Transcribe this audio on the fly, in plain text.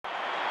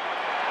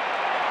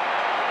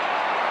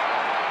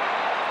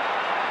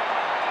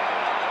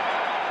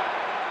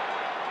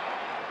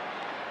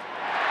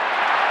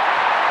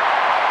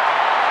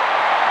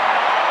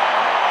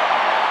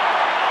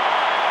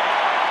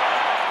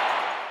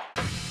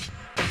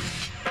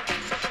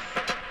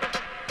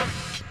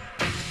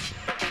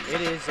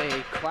It is a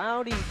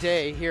cloudy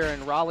day here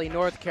in Raleigh,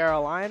 North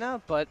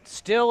Carolina, but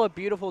still a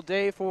beautiful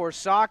day for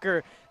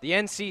soccer. The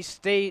NC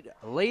State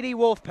Lady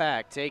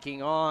Wolfpack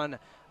taking on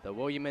the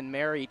William &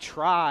 Mary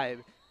Tribe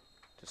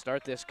to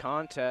start this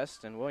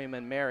contest, and William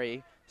 &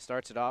 Mary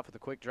starts it off with a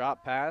quick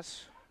drop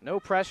pass. No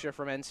pressure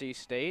from NC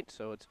State,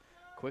 so it's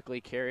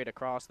quickly carried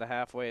across the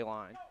halfway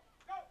line.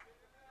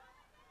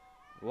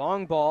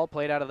 Long ball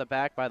played out of the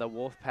back by the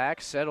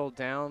Wolfpack, settled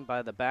down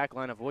by the back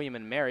line of William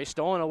 & Mary.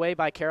 Stolen away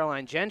by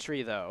Caroline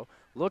Gentry, though.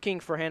 Looking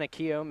for Hannah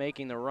Keogh,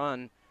 making the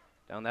run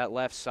down that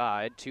left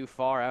side, too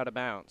far out of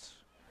bounds.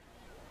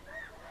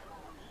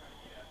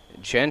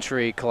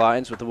 Gentry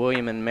collides with the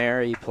William &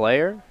 Mary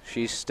player.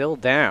 She's still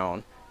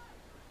down.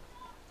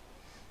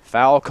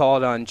 Foul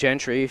called on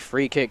Gentry.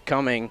 Free kick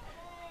coming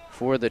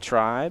for the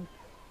Tribe.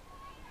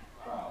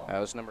 That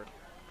was number.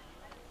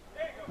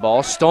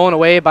 Ball stolen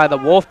away by the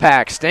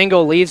Wolfpack.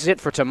 Stengel leaves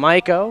it for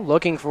Tamaiko,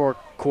 looking for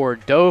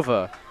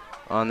Cordova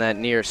on that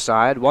near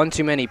side. One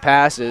too many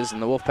passes, and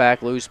the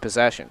Wolfpack lose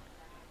possession.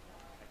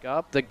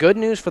 Up. The good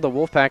news for the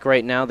Wolfpack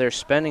right now, they're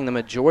spending the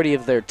majority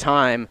of their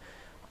time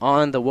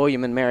on the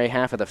William & Mary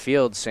half of the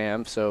field,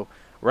 Sam. So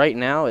right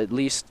now, at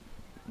least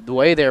the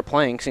way they're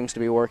playing seems to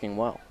be working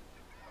well.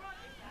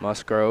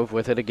 Musgrove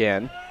with it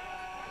again.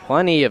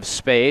 Plenty of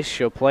space.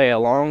 She'll play a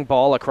long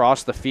ball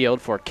across the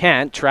field for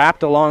Kent.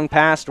 Trapped along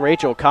past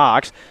Rachel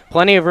Cox.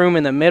 Plenty of room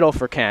in the middle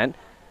for Kent.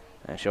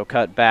 And she'll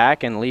cut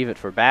back and leave it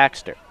for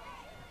Baxter.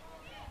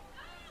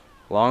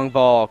 Long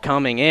ball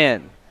coming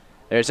in.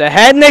 There's a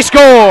head and they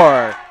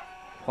score!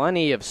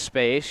 Plenty of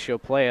space. She'll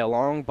play a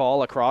long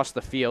ball across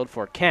the field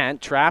for Kent.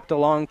 Trapped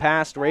along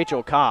past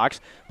Rachel Cox.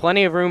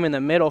 Plenty of room in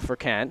the middle for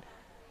Kent.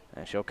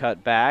 And she'll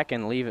cut back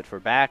and leave it for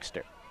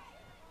Baxter.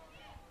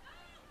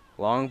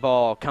 Long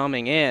ball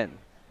coming in.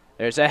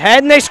 There's a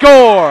head and they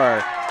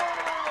score!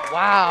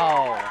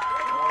 Wow.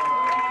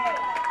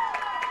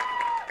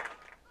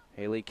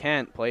 Haley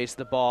Kent plays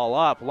the ball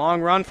up. Long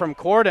run from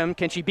Cordham.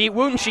 Can she beat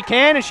Wooten? She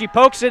can, and she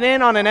pokes it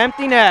in on an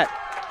empty net.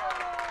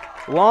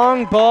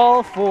 Long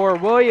ball for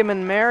William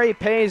 & Mary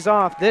pays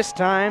off this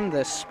time.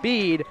 The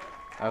speed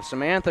of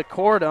Samantha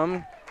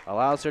Cordham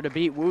allows her to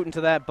beat Wooten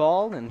to that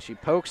ball, and she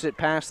pokes it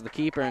past the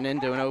keeper and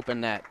into an open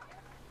net.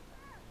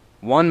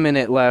 1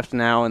 minute left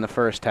now in the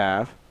first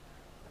half.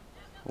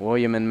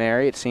 William &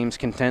 Mary, it seems,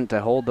 content to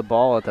hold the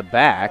ball at the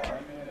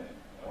back.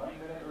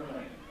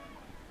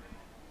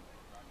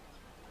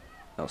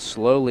 They'll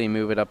slowly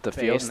move it up the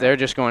field. They're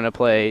just going to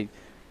play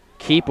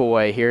keep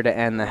away here to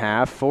end the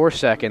half. 4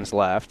 seconds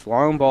left.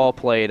 Long ball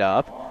played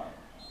up,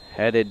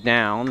 headed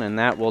down, and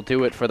that will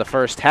do it for the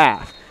first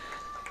half.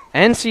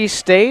 NC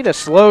State, a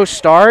slow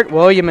start.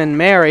 William &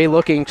 Mary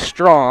looking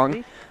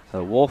strong. The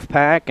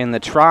Wolfpack and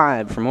the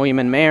Tribe from William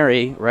 &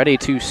 Mary ready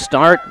to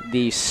start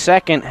the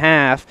second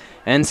half.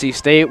 NC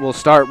State will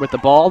start with the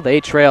ball.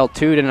 They trail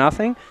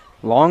 2-0.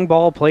 Long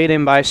ball played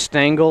in by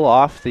Stengel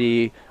off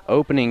the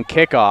opening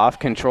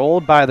kickoff,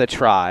 controlled by the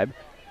Tribe.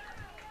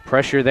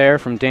 Pressure there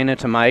from Dana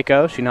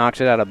Tamaiko. She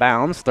knocks it out of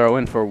bounds. Throw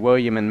in for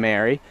William &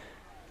 Mary.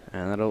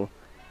 And that'll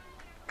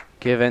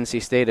give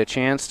NC State a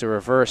chance to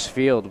reverse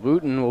field.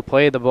 Wooten will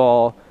play the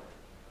ball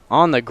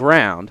on the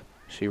ground.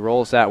 She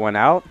rolls that one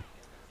out.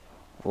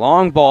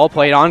 Long ball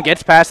played on,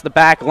 gets past the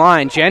back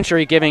line.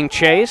 Gentry giving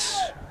chase,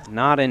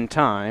 not in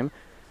time.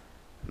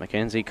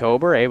 Mackenzie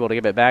Kober able to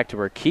give it back to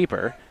her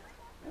keeper,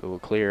 who will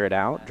clear it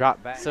out.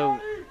 Drop back. So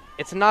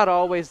it's not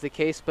always the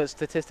case, but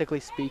statistically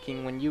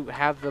speaking, when you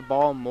have the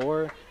ball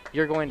more,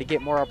 you're going to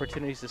get more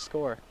opportunities to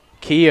score.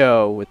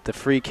 Keogh with the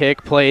free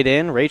kick played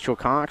in. Rachel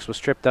Cox was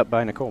tripped up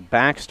by Nicole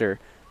Baxter.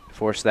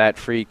 Forced that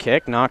free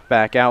kick, knocked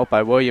back out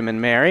by William &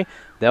 Mary.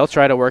 They'll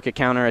try to work a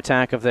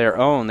counterattack of their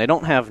own. They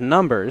don't have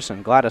numbers,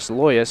 and Gladys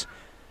Loyas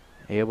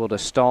able to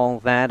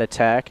stall that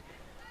attack.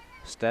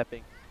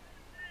 Stepping.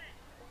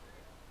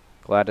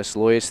 Gladys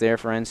Loyas there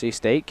for NC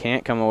State.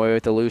 Can't come away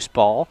with the loose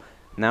ball.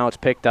 Now it's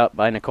picked up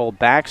by Nicole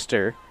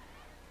Baxter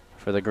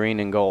for the green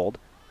and gold.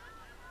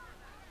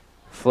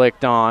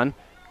 Flicked on.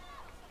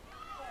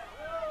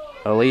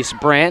 Elise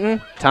Branton,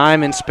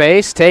 time and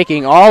space,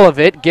 taking all of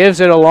it,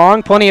 gives it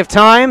along. Plenty of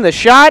time, the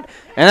shot,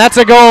 and that's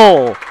a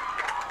goal.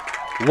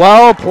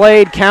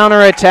 Well-played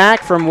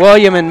counterattack from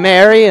William &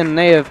 Mary, and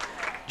they have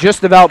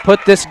just about put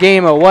this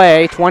game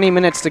away. 20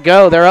 minutes to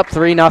go. They're up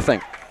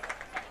 3-0.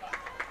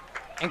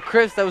 And,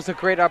 Chris, that was a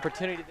great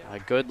opportunity. A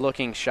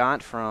good-looking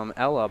shot from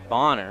Ella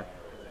Bonner.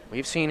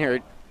 We've seen her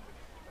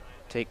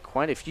take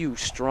quite a few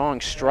strong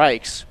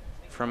strikes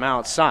from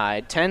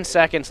outside. 10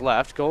 seconds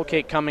left. Goal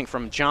kick coming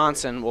from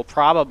Johnson will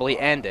probably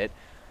end it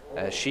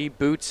as she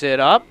boots it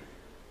up.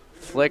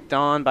 Flicked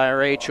on by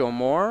Rachel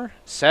Moore,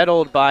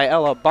 settled by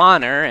Ella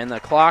Bonner, and the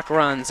clock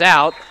runs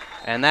out,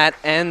 and that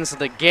ends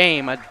the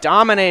game. A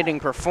dominating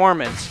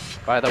performance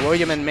by the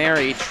William &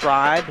 Mary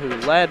Tribe, who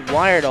led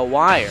wire to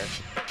wire.